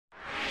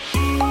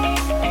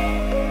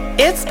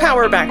It's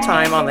Powerback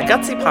time on the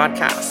Gutsy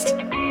Podcast.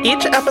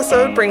 Each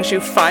episode brings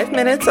you 5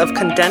 minutes of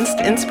condensed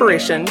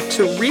inspiration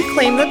to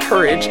reclaim the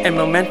courage and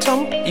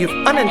momentum you've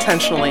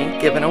unintentionally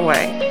given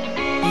away.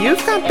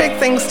 You've got big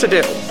things to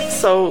do,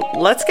 so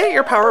let's get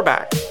your power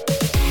back.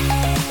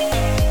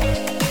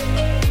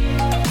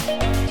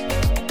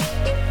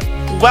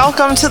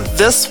 Welcome to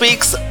this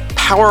week's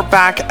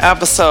Powerback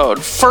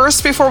episode.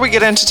 First, before we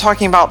get into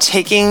talking about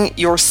taking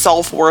your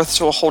self-worth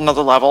to a whole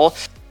nother level,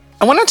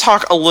 I want to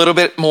talk a little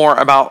bit more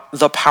about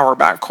the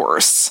Powerback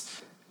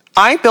course.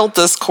 I built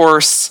this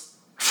course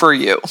for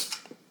you,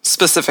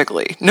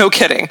 specifically. No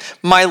kidding.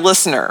 My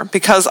listener,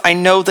 because I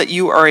know that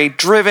you are a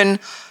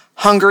driven,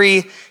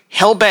 hungry,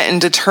 hell-bent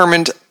and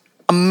determined,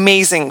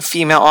 amazing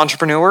female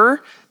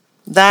entrepreneur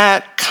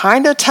that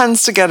kind of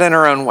tends to get in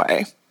her own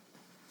way.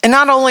 And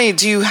not only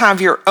do you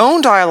have your own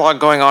dialogue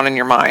going on in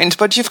your mind,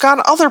 but you've got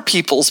other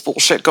people's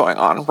bullshit going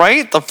on,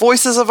 right? The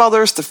voices of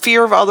others, the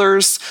fear of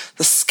others,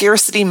 the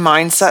scarcity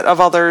mindset of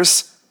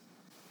others.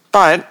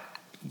 But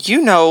you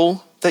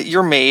know that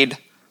you're made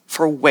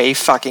for way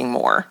fucking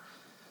more.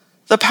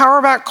 The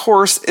Powerback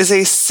course is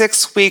a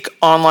 6-week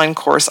online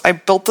course. I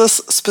built this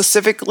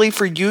specifically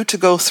for you to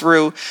go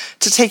through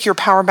to take your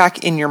power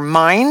back in your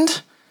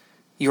mind,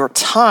 your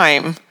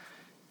time,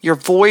 your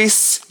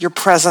voice, your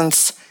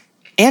presence,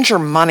 and your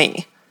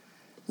money.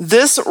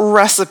 This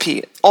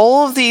recipe,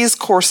 all of these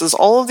courses,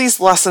 all of these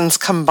lessons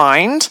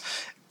combined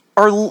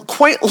are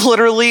quite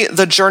literally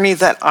the journey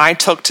that I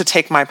took to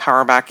take my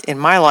power back in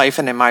my life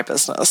and in my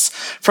business.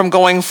 From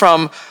going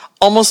from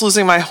almost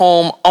losing my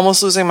home,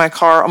 almost losing my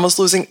car, almost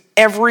losing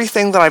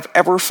everything that I've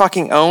ever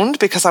fucking owned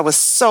because I was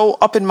so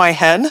up in my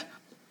head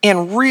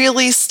and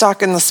really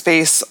stuck in the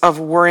space of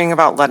worrying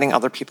about letting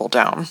other people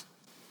down.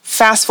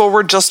 Fast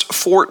forward just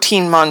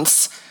 14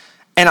 months,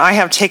 and I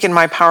have taken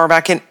my power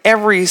back in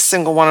every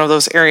single one of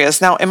those areas.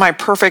 Now, am I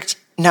perfect?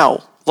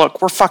 No.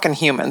 Look, we're fucking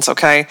humans,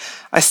 okay?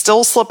 I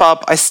still slip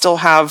up. I still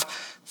have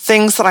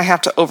things that I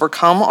have to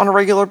overcome on a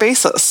regular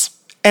basis.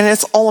 And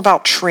it's all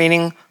about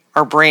training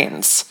our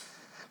brains.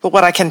 But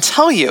what I can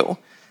tell you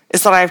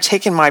is that I've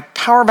taken my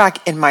power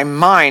back in my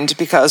mind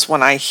because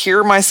when I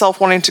hear myself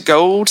wanting to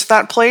go to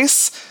that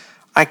place,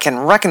 I can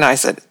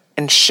recognize it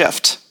and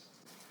shift.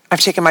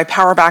 I've taken my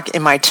power back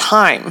in my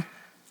time.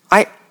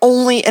 I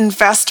only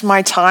invest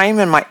my time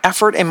and my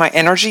effort and my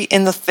energy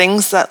in the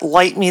things that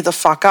light me the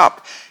fuck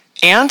up.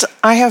 And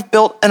I have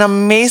built an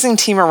amazing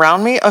team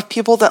around me of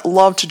people that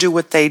love to do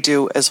what they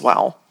do as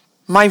well.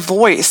 My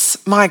voice,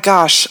 my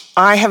gosh,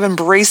 I have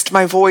embraced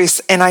my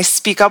voice and I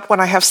speak up when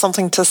I have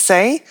something to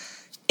say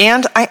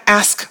and I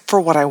ask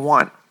for what I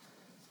want.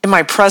 In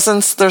my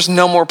presence, there's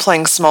no more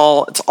playing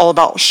small. It's all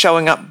about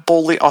showing up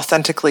boldly,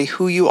 authentically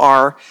who you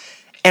are.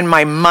 And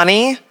my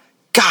money,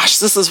 gosh,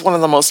 this is one of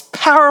the most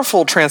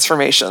powerful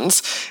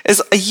transformations,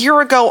 is a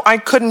year ago, I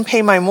couldn't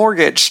pay my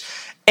mortgage.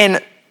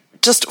 And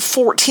just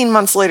 14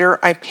 months later,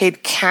 I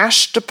paid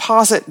cash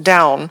deposit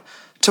down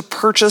to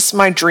purchase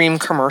my dream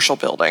commercial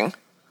building.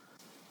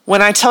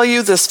 When I tell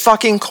you this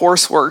fucking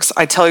course works,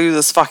 I tell you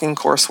this fucking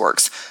course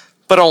works,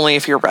 but only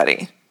if you're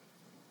ready.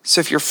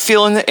 So if you're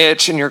feeling the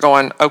itch and you're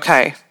going,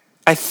 okay,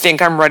 I think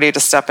I'm ready to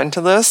step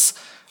into this,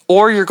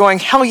 or you're going,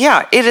 hell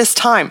yeah, it is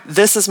time.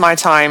 This is my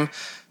time.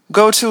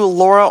 Go to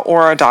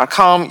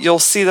lauraora.com. You'll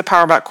see the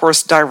Powerback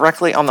course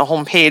directly on the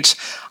homepage.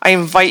 I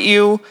invite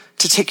you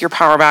to take your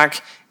power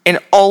back in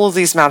all of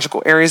these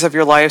magical areas of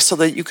your life so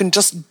that you can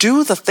just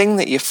do the thing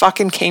that you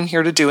fucking came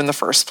here to do in the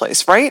first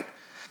place, right?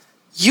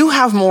 You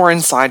have more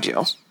inside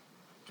you.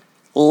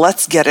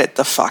 Let's get it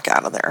the fuck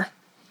out of there.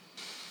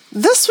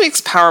 This week's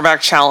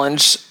Powerback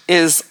challenge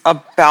is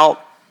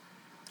about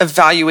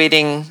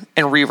evaluating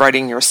and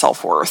rewriting your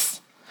self-worth.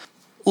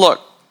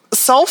 Look,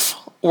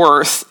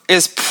 self-worth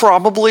is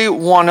probably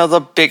one of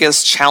the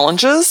biggest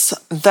challenges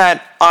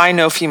that I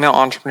know female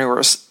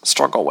entrepreneurs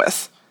struggle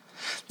with.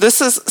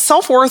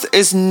 Self-worth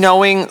is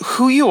knowing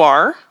who you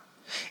are.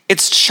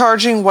 It's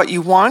charging what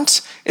you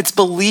want. It's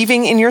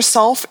believing in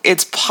yourself.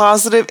 It's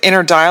positive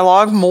inner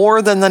dialogue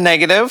more than the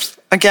negative.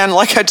 Again,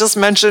 like I just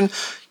mentioned,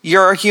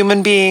 you're a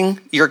human being.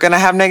 You're going to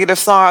have negative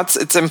thoughts.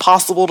 It's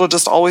impossible to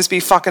just always be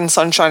fucking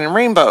sunshine and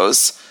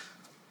rainbows.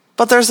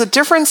 But there's a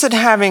difference in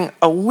having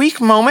a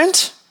weak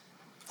moment,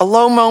 a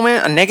low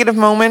moment, a negative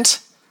moment,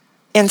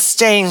 and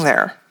staying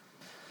there.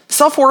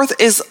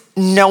 Self-worth is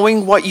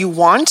knowing what you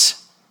want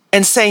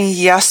and saying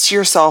yes to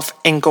yourself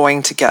and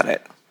going to get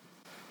it.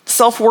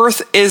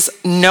 Self-worth is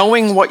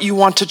knowing what you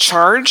want to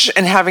charge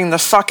and having the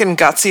fucking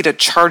gutsy to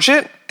charge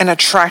it and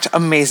attract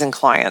amazing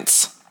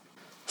clients.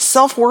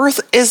 Self-worth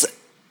is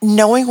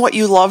knowing what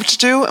you love to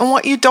do and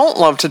what you don't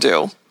love to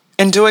do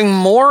and doing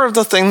more of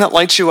the thing that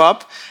lights you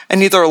up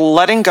and either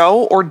letting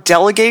go or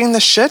delegating the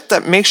shit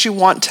that makes you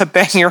want to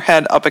bang your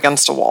head up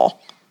against a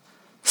wall.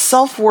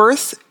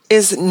 Self-worth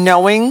is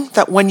knowing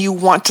that when you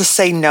want to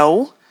say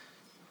no,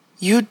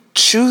 you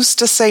choose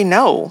to say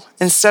no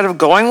instead of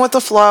going with the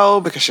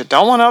flow because you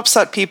don't want to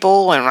upset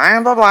people and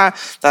blah, blah, blah,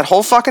 that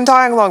whole fucking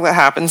dialogue that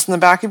happens in the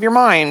back of your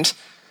mind.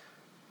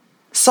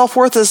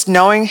 Self-worth is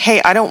knowing,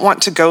 hey, I don't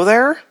want to go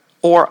there,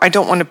 or I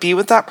don't want to be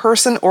with that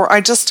person, or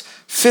I just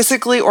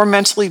physically or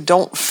mentally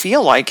don't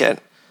feel like it,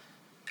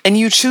 and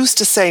you choose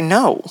to say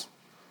no.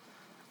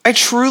 I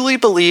truly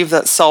believe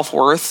that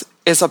self-worth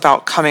is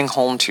about coming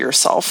home to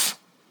yourself,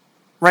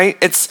 right?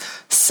 It's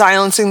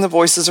silencing the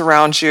voices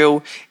around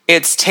you.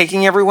 It's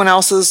taking everyone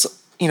else's,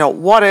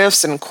 what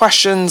ifs and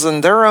questions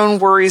and their own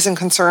worries and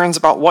concerns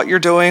about what you're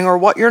doing or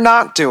what you're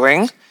not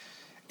doing,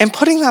 and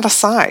putting that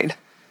aside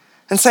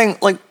and saying,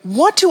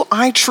 what do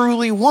I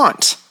truly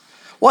want?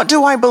 What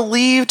do I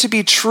believe to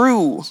be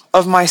true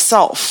of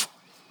myself?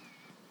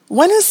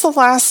 When is the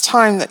last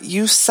time that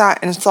you sat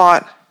and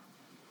thought,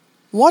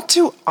 what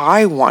do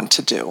I want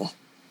to do?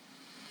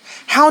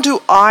 How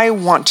do I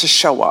want to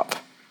show up?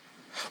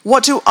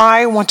 What do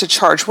I want to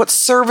charge? What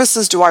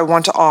services do I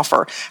want to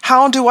offer?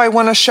 How do I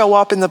want to show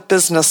up in the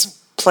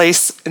business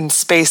place and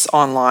space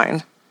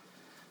online?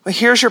 Well,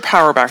 here's your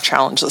Powerback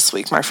challenge this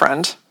week, my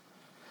friend.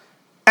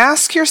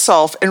 Ask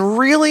yourself and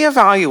really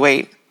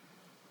evaluate,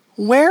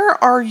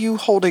 where are you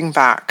holding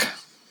back?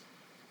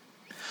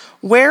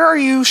 Where are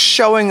you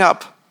showing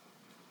up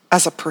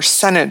as a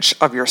percentage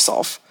of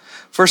yourself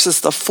versus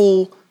the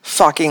full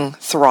fucking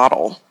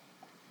throttle?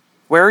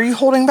 Where are you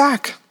holding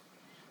back?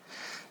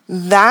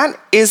 That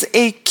is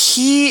a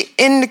key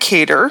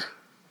indicator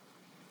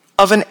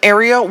of an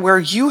area where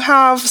you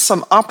have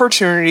some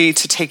opportunity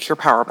to take your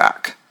power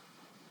back.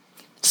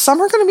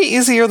 Some are going to be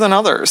easier than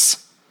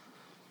others.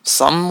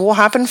 Some will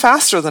happen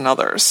faster than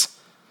others.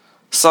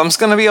 Some's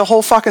going to be a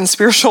whole fucking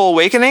spiritual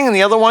awakening, and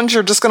the other ones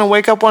you're just going to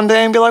wake up one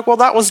day and be like, well,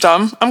 that was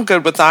dumb. I'm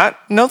good with that.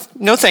 No,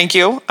 thank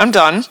you. I'm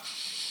done.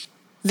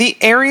 The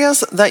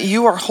areas that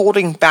you are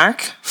holding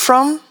back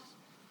from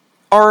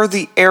are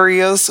the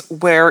areas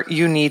where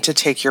you need to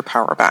take your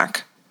power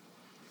back.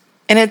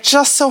 And it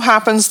just so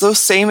happens those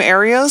same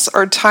areas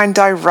are tied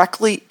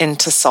directly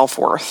into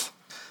self-worth.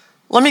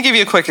 Let me give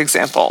you a quick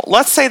example.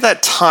 Let's say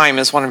that time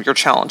is one of your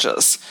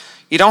challenges.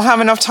 You don't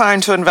have enough time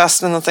to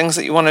invest in the things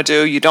that you want to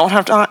do. You don't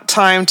have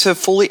time to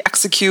fully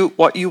execute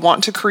what you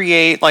want to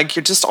create.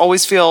 You just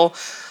always feel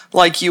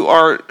like you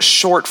are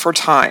short for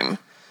time.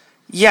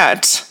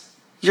 Yet,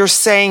 you're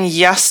saying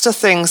yes to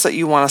things that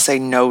you want to say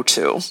no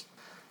to.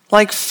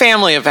 Like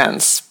family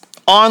events,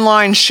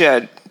 online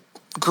shit,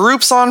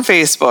 groups on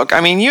Facebook.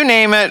 I mean, you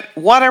name it,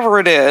 whatever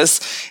it is.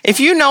 If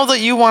you know that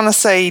you want to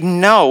say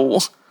no,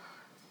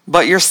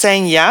 but you're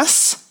saying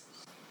yes,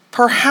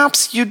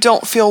 perhaps you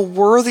don't feel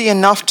worthy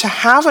enough to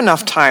have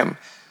enough time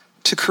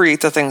to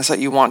create the things that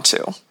you want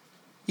to.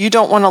 You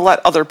don't want to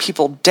let other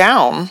people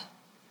down,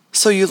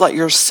 so you let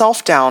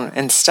yourself down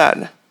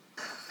instead.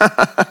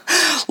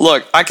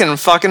 Look, I can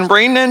fucking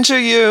brain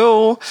ninja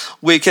you.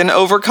 We can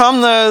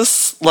overcome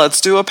this. Let's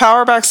do a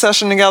Powerback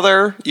session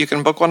together. You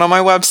can book one on my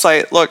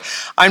website. Look,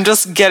 I'm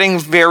just getting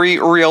very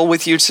real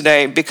with you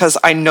today because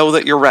I know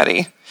that you're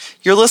ready.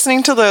 You're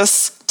listening to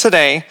this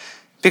today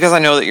because I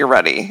know that you're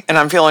ready. And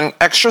I'm feeling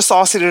extra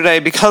saucy today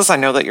because I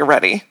know that you're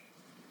ready.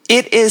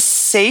 It is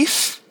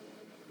safe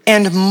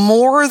and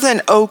more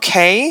than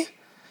okay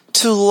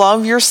to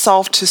love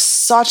yourself to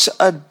such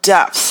a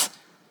depth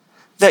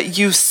that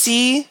you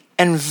see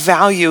and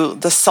value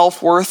the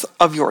self-worth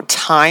of your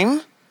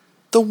time,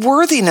 the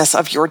worthiness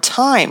of your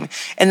time,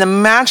 and the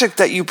magic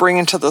that you bring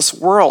into this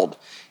world.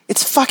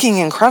 It's fucking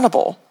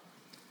incredible.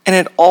 And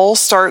it all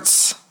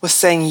starts with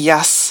saying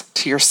yes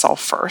to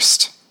yourself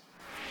first.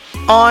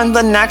 On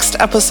the next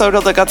episode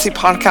of the Gutsy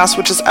Podcast,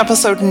 which is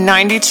episode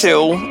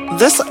 92,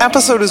 this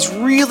episode is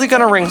really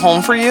going to ring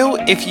home for you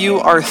if you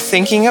are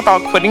thinking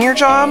about quitting your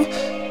job,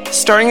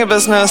 starting a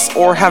business,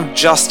 or have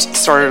just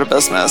started a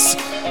business.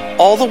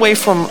 All the way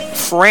from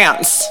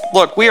France.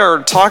 Look, we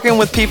are talking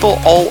with people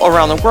all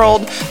around the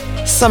world.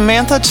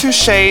 Samantha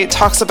Touche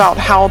talks about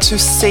how to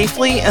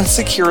safely and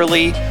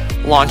securely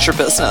launch your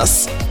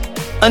business.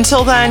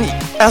 Until then,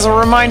 as a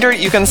reminder,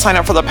 you can sign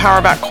up for the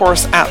Powerback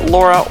course at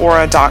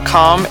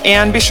lauraora.com,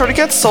 and be sure to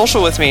get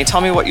social with me.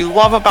 Tell me what you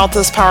love about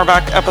this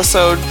Powerback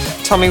episode.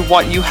 Tell me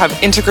what you have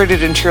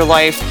integrated into your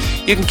life.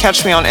 You can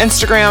catch me on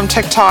Instagram,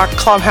 TikTok,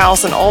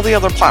 Clubhouse, and all the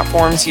other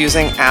platforms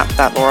using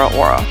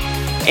 @thatlauraora.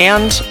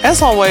 And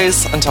as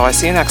always, until I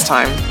see you next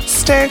time,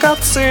 stay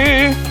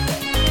gutsy.